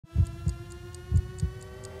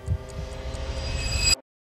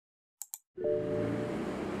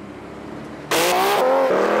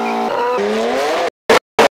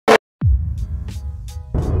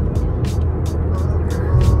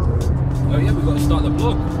we've got to start the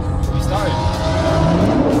vlog. We started.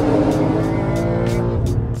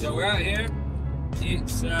 So we're out here.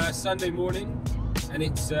 It's Sunday morning, and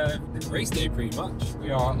it's race day pretty much.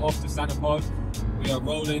 We are off to Santa Pod. We are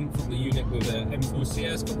rolling from the unit with an M4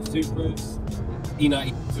 CS, got the Supras,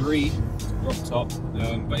 E93 drop top.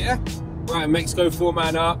 But yeah, right in Mexico,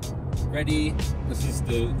 4-man up, ready. This is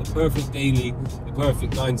the perfect daily, the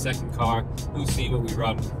perfect 9-second car. We'll see what we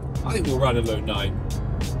run. I think we'll run a low 9.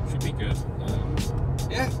 Should be good.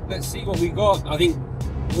 Yeah, let's see what we got. I think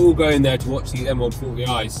we're all going there to watch these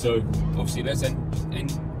M140i. So obviously let's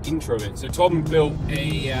intro it. So Tom built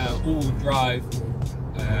a all-wheel drive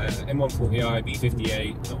M140i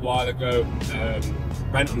B58 a while ago.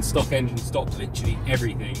 Ran on stock engine, stopped literally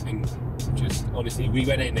everything, and just honestly, we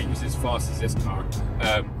went in and it was as fast as this car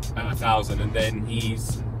at 1,000. And then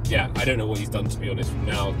yeah, I don't know what he's done, to be honest, from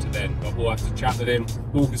now to then, but we'll have to chat with him,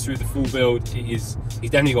 walk us through the full build. He's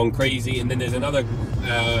definitely gone crazy. And then there's another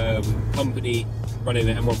company running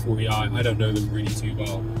an M140i. I don't know them really too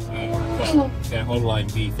well, but their online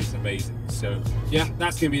beef is amazing. So yeah,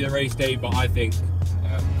 that's going to be the race day, but I think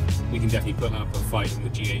we can definitely put up a fight in the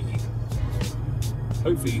G80.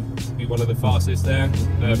 Hopefully be one of the fastest there.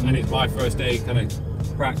 And it's my first day kind of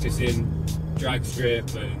practicing drag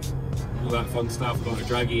strip and all that fun stuff. Got a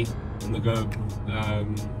draggy on the go.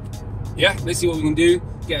 Yeah, let's see what we can do.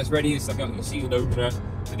 Get us ready. It's like a season opener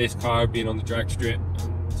for this car being on the drag strip.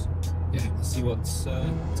 And yeah, let's see what's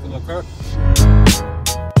going to occur.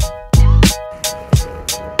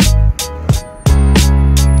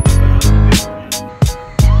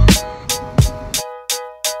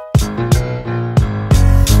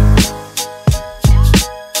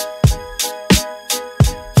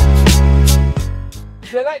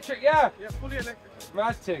 It's electric, yeah? Yeah, fully electric.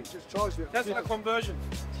 Mad thing. Just charged it. That's like conversion.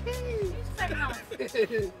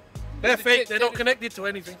 Jeez, They're fake, they're not connected to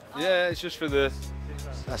anything. Yeah, it's just for the...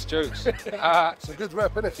 That's jokes. It's a good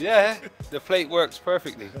rep, isn't it? Yeah, the plate works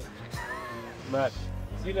perfectly. Mad.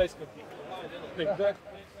 You guys can...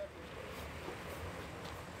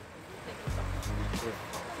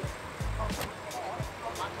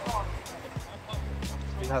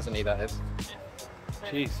 He hasn't he, that is.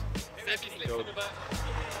 Jeez.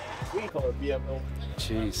 We got a BMW.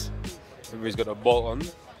 Jeez. Everybody's got a bolt on.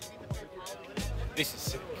 This is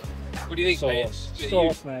sick. What do you think, mate?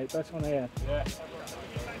 sauce, mate. Best one here. Yeah.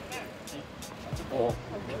 Oh.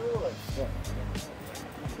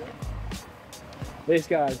 This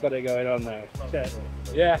guy's got it going on now. Check.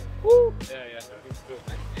 Yeah. Woo. Yeah.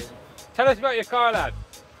 Tell us about your car, lad.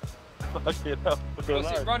 What's it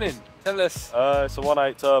running? Tell us. It's a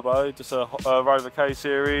 1.8 turbo, just a Rover K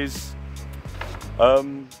series.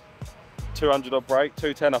 200 odd brake,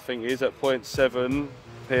 210 I think it is at 0.7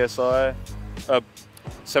 psi.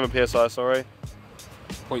 7 psi, sorry.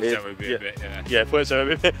 0.7 would be a bit, yeah. Yeah,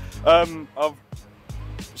 0.7. I've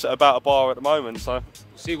it's at about a bar at the moment, so.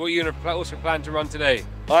 See what you're gonna also plan to run today.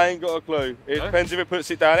 I ain't got a clue. It depends if it puts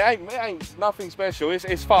it down. It ain't nothing special.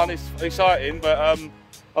 It's fun. It's exciting, but I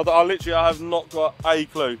have not got a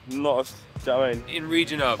clue. Not. Do you know what I mean? In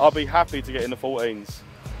region up. I'll be happy to get in the 14s.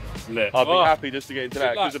 Lit. I'll be happy just to get into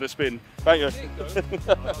that because of the spin. Thank you.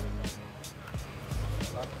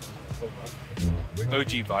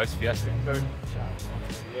 OG vibes, Fiesta.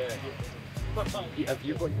 Have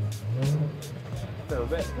you got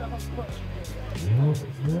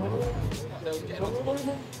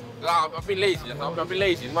I've been lazy. I've been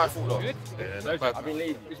lazy. It's my fault. Good? Yeah, no, I've been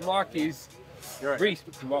lazy. It's Marky's Reese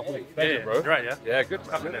from Mark Yeah, bro. right, yeah. Yeah, good.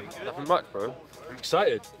 Nothing much, bro. I'm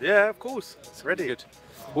excited. Yeah, of course. It's ready. Good.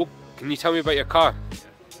 Well, can you tell me about your car?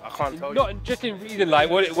 I can't tell you. Not just in reason, like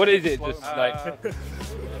what is it? Just like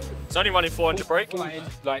It's only running 400 brake.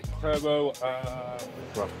 like turbo.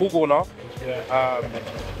 Full bore now. Yeah.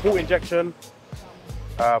 Full injection.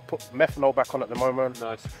 Put methanol back on at the moment.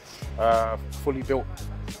 Nice. Fully built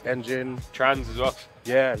engine. Trans as well.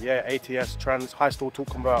 Yeah, ATS, trans, high stall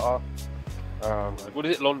torque converter. What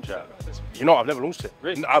does it launch at? You know, I've never launched it.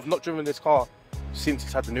 Really? I've not driven this car since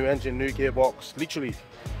it's had the new engine, new gearbox. Literally,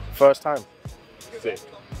 first time. Sick.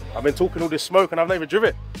 I've been talking all this smoke and I've never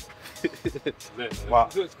driven it. Wow.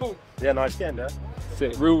 It's cool. Yeah, nice getting there.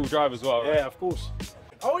 Sick. Real drive as well, right? Yeah, of course.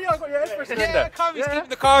 Oh yeah, I got your express Yeah, there. he's keeping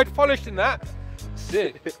the car polished in that.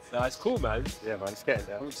 Sick. Nah, it's cool, man. Yeah, man, it's getting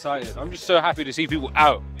there. I'm excited. I'm just so happy to see people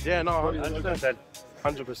out. Yeah, no, 100%.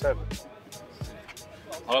 100%.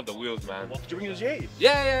 I love the wheels, man. Did you bring your G80?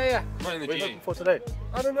 Yeah. I'm running the What are you G80. looking for today?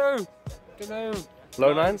 I don't know.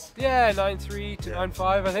 Low nines? Yeah, 9.3 to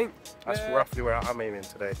 9.5, I think. That's roughly where I'm aiming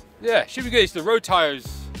today. Yeah, should be good. It's the road tires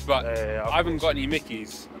but I haven't got any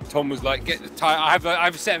Mickeys. Tom was like, get the tire. I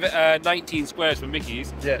have a set of 19 squares for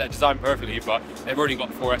Mickeys that are designed perfectly, but they've already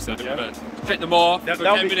got 4S. So I'm gonna fit them off for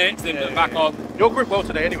 10 minutes, then put them back on. You'll grip well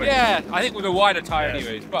today anyway. Yeah, I think with a wider tire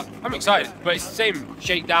anyways. But I'm excited. But it's the same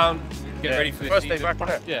shakedown, get ready for the first season. day back on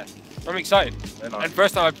it. Yeah, I'm excited. And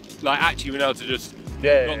first time I've like actually been able to just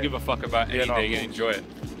not give a fuck about anything and enjoy it.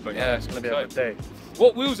 But yeah, it's gonna be a good day.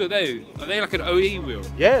 What wheels are they? Are they like an OE wheel?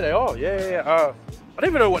 Yeah, they are. Yeah. I don't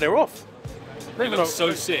even know what they're off. They look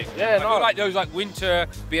so sick. Yeah, I feel like those like winter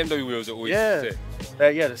BMW wheels are always sick.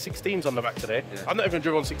 Yeah, the 16s on the back today. I've not even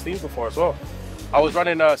driven 16s before as well. I was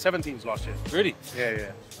running 17s last year. Really?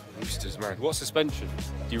 Yeah. Boosters, man. What suspension?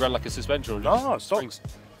 Do you run like a suspension or just springs?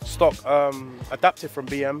 Stock. Adaptive from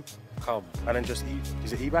BM. Calm. And then just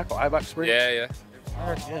is it E-back or I-back spring? Yeah.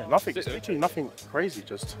 Yeah, nothing. It's literally nothing crazy,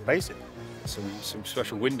 just basic. Some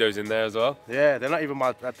special windows in there as well. Yeah, they're not even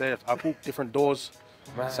my. I bought different doors,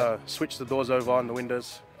 so switch the doors over on the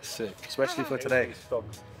windows. Sick. Especially for today.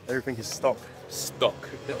 Everything is stock. Stock.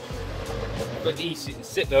 But easy to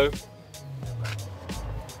sit though.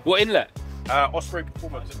 What inlet? Osprey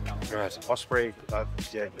Performance. Right. Osprey.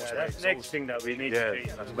 That's next thing that we need to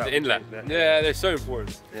do. The inlet. Yeah, they're so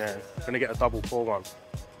important. Yeah, gonna get a double pour one.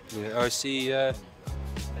 Yeah, I see. Yeah,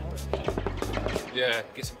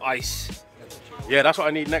 get some ice. Yeah, that's what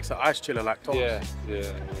I need next, an ice chiller like Tom. Yeah.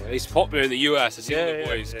 It's popular in the US, I see all the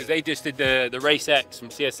boys, because they just did the Race X from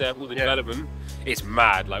CSF, all the development. It's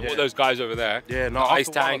mad, like what those guys over there. Yeah, no, ice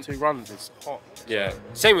after tank. 1 or 2 runs, it's hot. Yeah,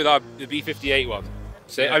 same with the B58 one.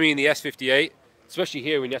 So I mean the S58, especially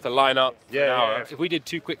here when you have to line up for an hour. If we did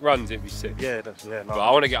 2 quick runs, it'd be sick. No. But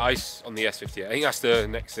I want to get ice on the S58. I think that's the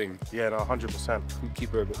next thing. Yeah, no, 100%. Keep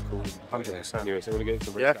her a bit cool. 100%. Anyway, so I'm gonna go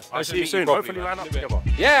to the Yeah, I'll see you soon. Hopefully line up together.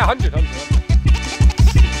 Yeah, 100.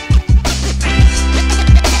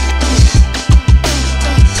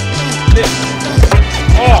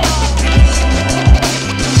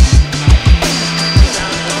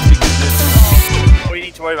 All you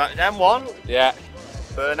need to worry about is M1. Yeah.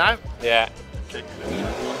 Burnout. Yeah.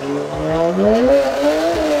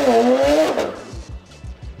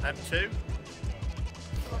 M2.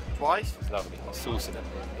 Twice. Lovely. Sauce in it.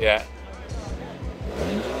 Yeah.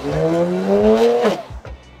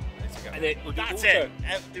 And then That's it.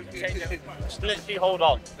 Just literally hold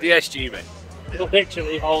on. DSG, mate.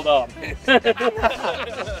 Literally hold on.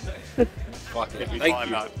 Fucking thank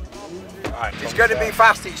you. Alright, It's going to be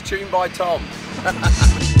fast. It's tuned by Tom.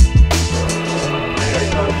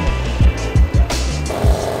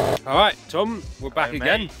 Alright, Tom, we're back Hey,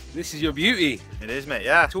 again. mate. This is your beauty. It is, mate.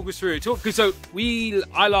 Yeah. Talk us through it. So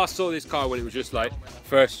I last saw this car when it was just like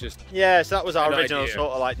Yeah, so that was our An original idea.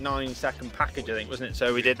 sort of like 9-second package, I think, wasn't it?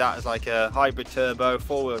 So we did that as like a hybrid turbo,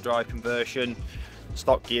 4-wheel drive conversion,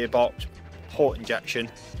 stock gearbox, port injection,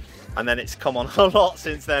 and then it's come on a lot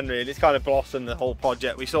since then. Really, it's kind of blossomed the whole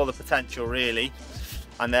project. We saw the potential really,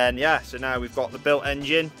 and then so now we've got the built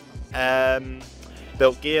engine,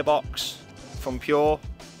 built gearbox from Pure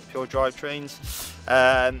drivetrains.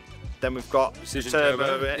 Then we've got Precision turbo.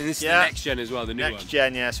 turbo. And this is the next gen as well, the new Next one.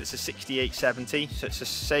 gen, yeah, so it's a 6870, so it's the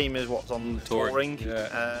same as what's on the Touring.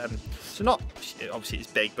 Yeah. So not, obviously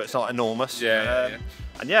it's big, but it's not enormous. Yeah.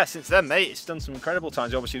 And yeah, since then, mate, it's done some incredible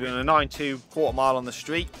times. Obviously doing a 9.2 quarter mile on the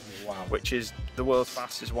street, which is the world's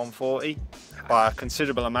fastest 140 by a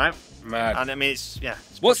considerable amount. Mad. And I mean, it's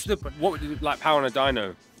what would it like power on a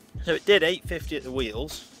dyno? So it did 850 at the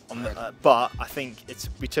wheels, but I think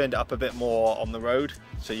we turned it up a bit more on the road,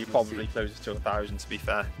 so you're probably closer to 1,000 to be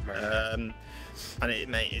fair. And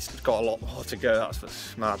it's got a lot more to go. That's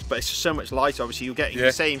what's mad. But it's just so much lighter. Obviously, you're getting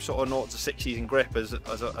the same sort of 0 to 60s in grip as the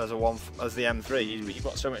M3, but you've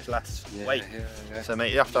got so much less weight. So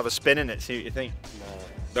mate, you have to have a spin in it. See what you think.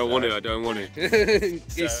 Don't want it. I don't want it.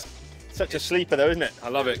 It's such a sleeper, though, isn't it? I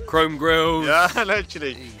love it. Chrome grills. Yeah,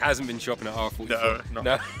 literally. He hasn't been shopping at R44.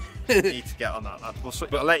 No. Need to get on that.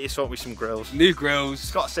 I'll let you sort me some grills. New grills.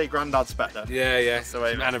 It's got to say Grandad spec though. Yeah. So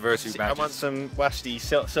Some anniversary badges. I want some Westie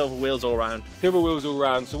silver wheels all round. Silver wheels all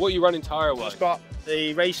round. So what are you running tyre wise? It's got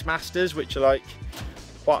the Race Masters, which are like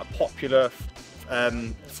quite a popular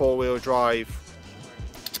 4-wheel drive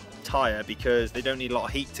tyre because they don't need a lot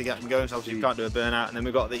of heat to get them going. So obviously you can't do a burnout. And then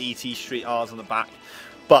we've got the ET Street R's on the back.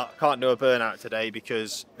 But can't do a burnout today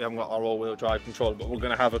because we haven't got our all-wheel drive controller. But we're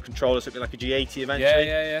going to have a controller, so it'll be like a G80 eventually.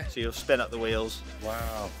 Yeah. So you'll spin up the wheels.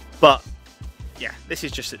 Wow. But yeah, this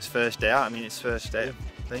is just its first day out. I mean, it's first day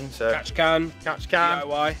thing. So Catch can. DIY.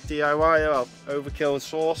 Well, overkill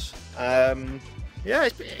sauce. Yeah,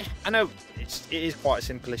 I know it is quite a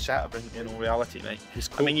simple setup in all reality, mate. It's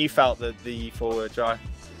cool. I mean, you felt the 4-wheel drive.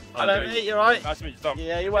 Hello, mate, you alright? Nice to meet you, Tom.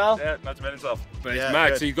 Yeah, you well? Yeah, nice to meet yourself. But it's Yeah, mad.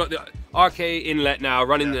 good. So you've got the RK inlet now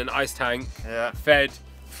running an ice tank, fed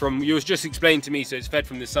from, you was just explained to me, so it's fed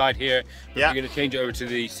from the side here. But you're going to change it over to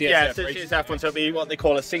the CSF. Yeah, so CSF one, so it'll be what they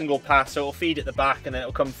call a single pass, so it'll feed at the back and then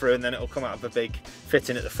it'll come through and then it'll come out of a big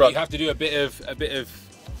fitting at the front. You have to do a bit of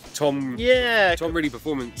Tom Wrigley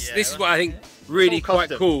Performance. Yeah, this is what I think really quite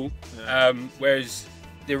custom. cool. Whereas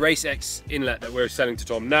the Race X inlet that we're selling to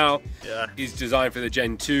Tom now is designed for the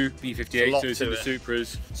Gen 2 B58, so it's in the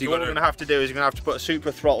Supras. So what we're going to have to do is we're going to have to put a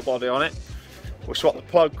Supra throttle body on it. We'll swap the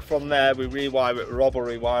plug from there, we rewire it, Rob will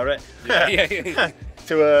rewire it.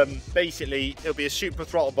 To basically, it'll be a Supra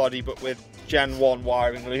throttle body but with Gen 1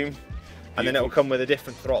 wiring loom. And then it'll come with a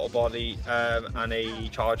different throttle body and a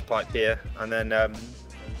charge pipe here. And then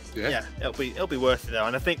it'll be worth it though.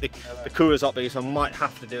 And I think the cooler's up because I might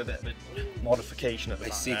have to do a bit of a modification at the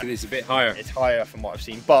back there. It's a bit higher. It's higher from what I've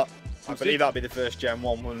seen, but I believe that'll be the first Gen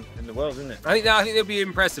 1 one in the world, isn't it? I think that'll be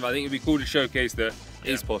impressive. I think it'd be cool to showcase that it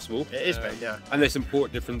is possible. It is, mate, yeah. And there's some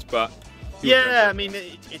port difference, but yeah, I mean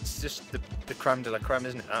it's just the creme de la creme,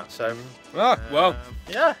 isn't it? That so. Well,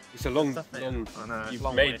 yeah, it's a long. I know.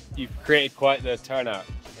 You've created quite the turnout.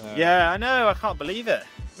 Yeah, I know. I can't believe it.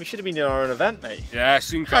 We should have been doing our own event, mate. Yeah,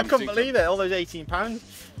 soon come. I couldn't believe it. All those £18.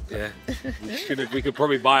 Yeah, we could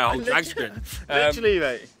probably buy a whole drag strip. Literally,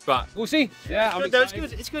 mate. But we'll see. Yeah, it's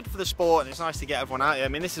good. It's good for the sport, and it's nice to get everyone out here. I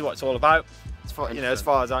mean, this is what it's all about. As far, as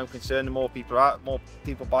far as I'm concerned, the more people are out, more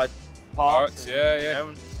people buy parts. Yeah.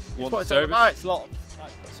 It's what it's all about. It's a lot.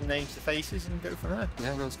 Put some names to faces and go from there.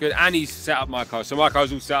 Yeah, that's good. And he's set up my car, so my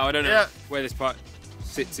car's all set up. I don't know where this part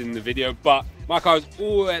sits in the video, but my car's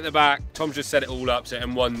all the way at the back. Tom's just set it all up, so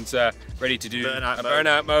M1's ready to do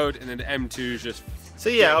burnout mode, and then the M2's just. So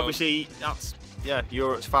yeah, obviously that's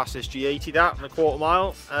Europe's fastest G80 that on a quarter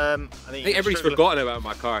mile. I think everybody's forgotten about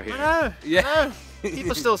my car here. I know. Yeah.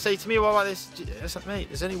 People still say to me, "What about this?" It's like, mate,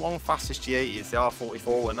 there's only one fastest G80. It's the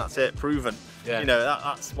R44, and that's it, proven. Yeah.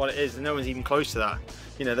 That's what it is. And no one's even close to that.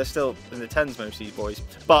 They're still in the tens, most of these boys.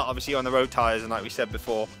 But obviously on the road tyres, and like we said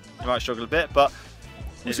before, you might struggle a bit, but.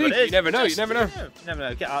 We'll see. You never know. You never know. You never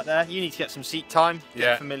know. Get out there. You need to get some seat time.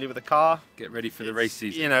 Get familiar with the car. Get ready for the race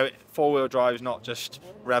season. Four-wheel drive is not just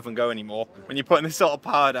rev and go anymore. When you're putting this sort of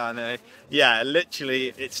power down there,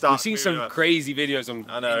 literally it starts. We've seen some crazy videos on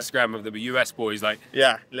Instagram of the US boys, like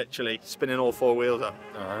literally spinning all four wheels up.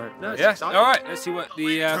 All right. All right. Let's see what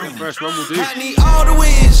the first one will do. I need all the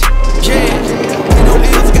wins. No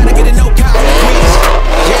else, gotta get it, no power.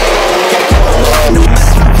 No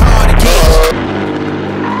matter how hard it gets.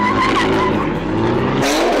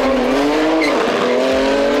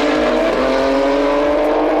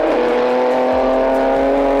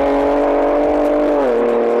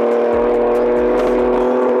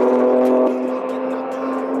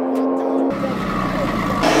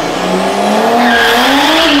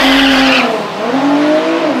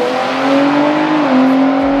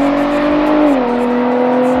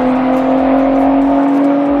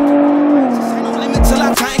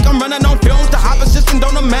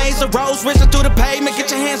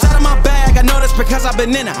 Because I've been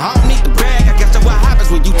in it, I don't need to brag. I guess that's what happens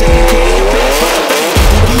when you take care of your business.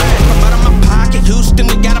 I'm out of my pocket, Houston,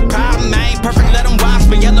 we got a problem. I ain't perfect, let them watch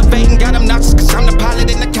me. Elevating, got them nuts, cause I'm the pilot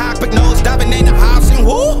in the cockpit. Nose diving in the house and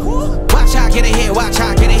woo. Watch out, get ahead, watch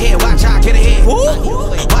out, get ahead, watch out, get ahead. Woo.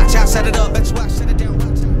 Watch out, set it up, let's watch, set it down.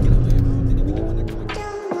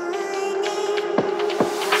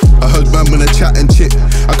 I heard man when I chat and chit.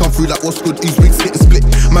 I come through like what's good, these wigs hit and split.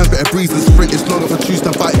 Man better breeze and sprint, it's not if I choose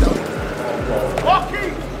to fight.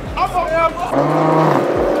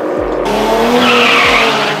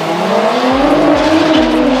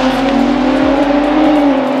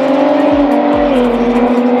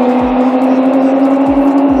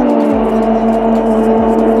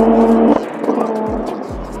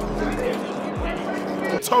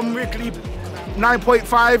 Tom Wrigley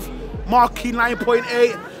 9.5, Marquee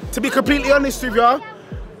 9.8. To be completely honest with you,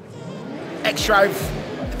 X Drive,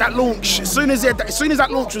 that launch, as soon as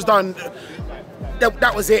that launch was done,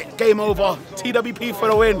 that was it. Game over. TWP for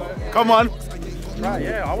the win. Come on. Right,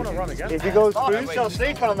 yeah, I want to run again. If he goes through, he's still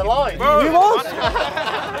sleeping on the line. He was.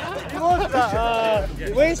 He was that.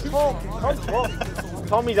 Where's Tom?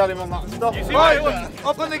 Tommy's had him on that stuff. Right,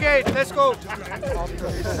 open the gate. Let's go.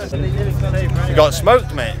 You got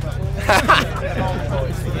smoked, mate.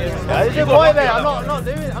 There's your boy, mate. I'm not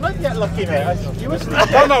doing it. I'm not getting lucky, mate. You were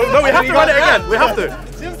sleeping. No, we have to run it again. We have to.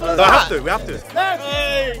 No, we have to.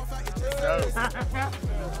 Hey.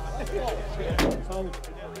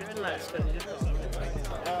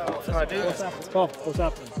 What's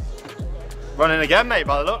happening? Running again, mate,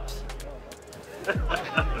 by the looks.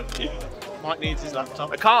 Mike needs his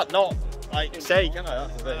laptop. I can't not like say, can I?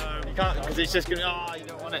 That's the thing. You can't, because it's just going to, oh, you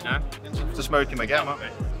don't want it now. To smoke him again, won't we?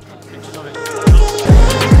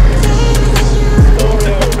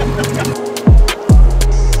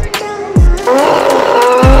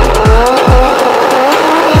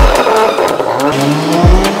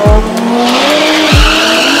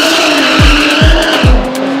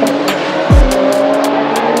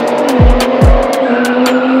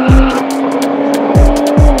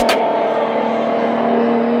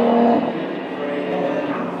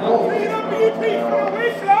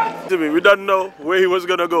 We don't know where he was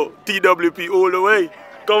gonna go. TWP all the way.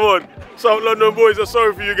 Come on. South London boys are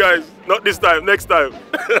sorry for you guys. Not this time, next time.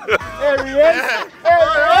 There he is.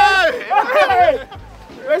 Hey!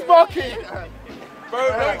 Where's Marky? Bro,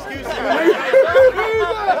 no excuses. No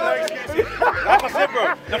excuses. Like I said,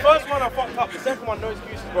 bro, the first one I fucked up. The second one, no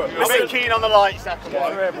excuses, bro. A bit keen on the light, second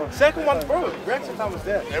one. Second one, bro, reaction time was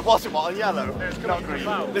there. It wasn't on yellow. Not green.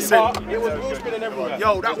 Listen, it was wheel spinning everywhere.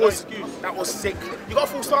 Yo, that was sick. You got a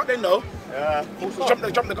full start then, though? Yeah. Jump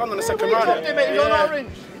the gun on the second round. You got orange.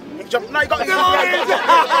 No, you got orange.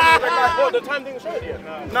 What, the time didn't show it yet?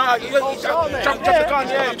 No, you jump the gun,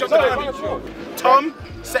 yeah, jump the gun. Tom,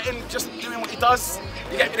 just doing what he does.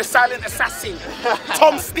 You get me, the silent assassin.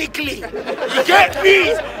 Tom Stigley. You get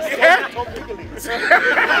me? Yeah?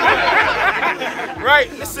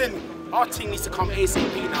 Right, listen. Our team needs to come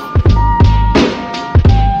ASAP now.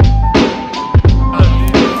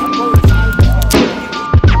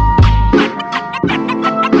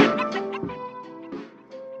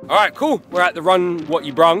 All right, cool. We're at the Run What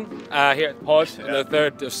You Brung here at the pod on the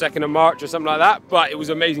 3rd or 2nd of March or something like that. But it was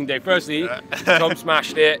an amazing day. Firstly, Tom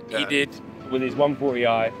smashed it. He did with his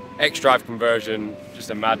 140i, X Drive conversion, just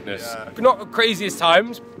a madness. Not the craziest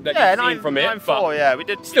times that you've seen from it, but we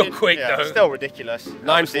did still quick though. Still ridiculous.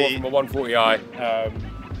 9.4 from a 140i.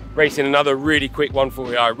 Racing another really quick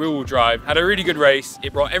 140i, rear-wheel drive. Had a really good race.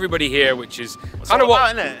 It brought everybody here, which is kind of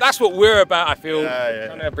that's what we're about. I feel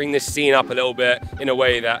trying to bring this scene up a little bit in a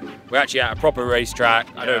way that we're actually at a proper racetrack.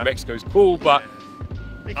 I know Mexico's cool, but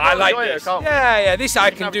I like this. This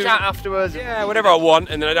I can do chat afterwards. Yeah, whatever I want,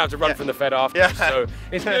 and then I don't have to run from the Fed after. So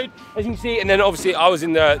it's good, as you can see. And then obviously I was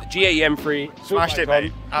in the G80 M3. Smashed it,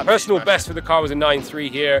 mate. Personal best for the car was a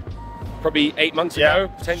 9.3 here, probably 8 months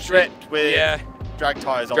ago, potentially. With drag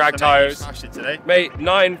tyres on. Drag tyres. Smashed it today. Mate,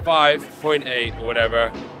 9.5.8 or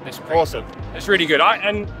whatever. It's awesome. It's really good.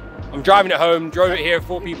 I'm driving it home, drove it here,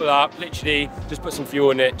 4 people up, literally just put some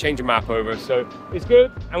fuel in it, change the map over. So it's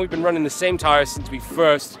good. And we've been running the same tyres since we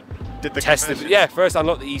first tested. First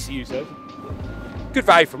unlocked the ECU. So good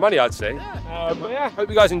value for money, I'd say. Hope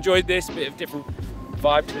you guys enjoyed this bit of different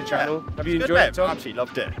vibe to the channel. Have you enjoyed it, Tom? Absolutely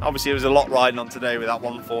loved it. Obviously, there was a lot riding on today with that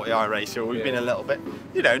 140i race, so we've been a little bit,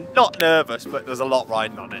 not nervous, but there's a lot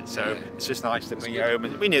riding on it. So it's just nice to bring it home.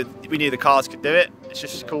 And we knew the cars could do it. It's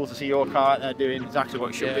just cool to see your car out there doing exactly what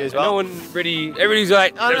it should be as well. No one really, everybody's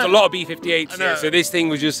like, there's a lot of B58s here, so this thing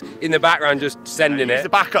was just in the background, just sending it. It's the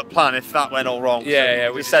backup plan if that went all wrong.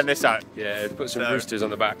 We send this out. Yeah, put some roosters on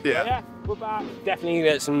the back. Yeah, we're back. Definitely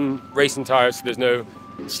get some racing tyres, so there's no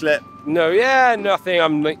slip. No, nothing.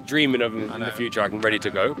 I'm like dreaming of in the future. I'm ready to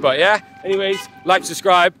go. But anyways, like,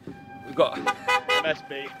 subscribe. We've got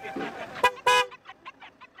MSB.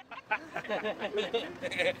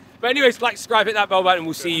 But anyways, like, subscribe, hit that bell button, and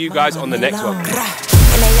we'll see you guys on the next one. And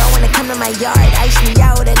they all wanna come to my yard, ice me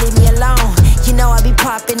out and leave me alone. You know I be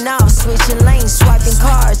popping off, switching lanes, swiping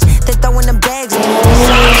cars. They're throwing them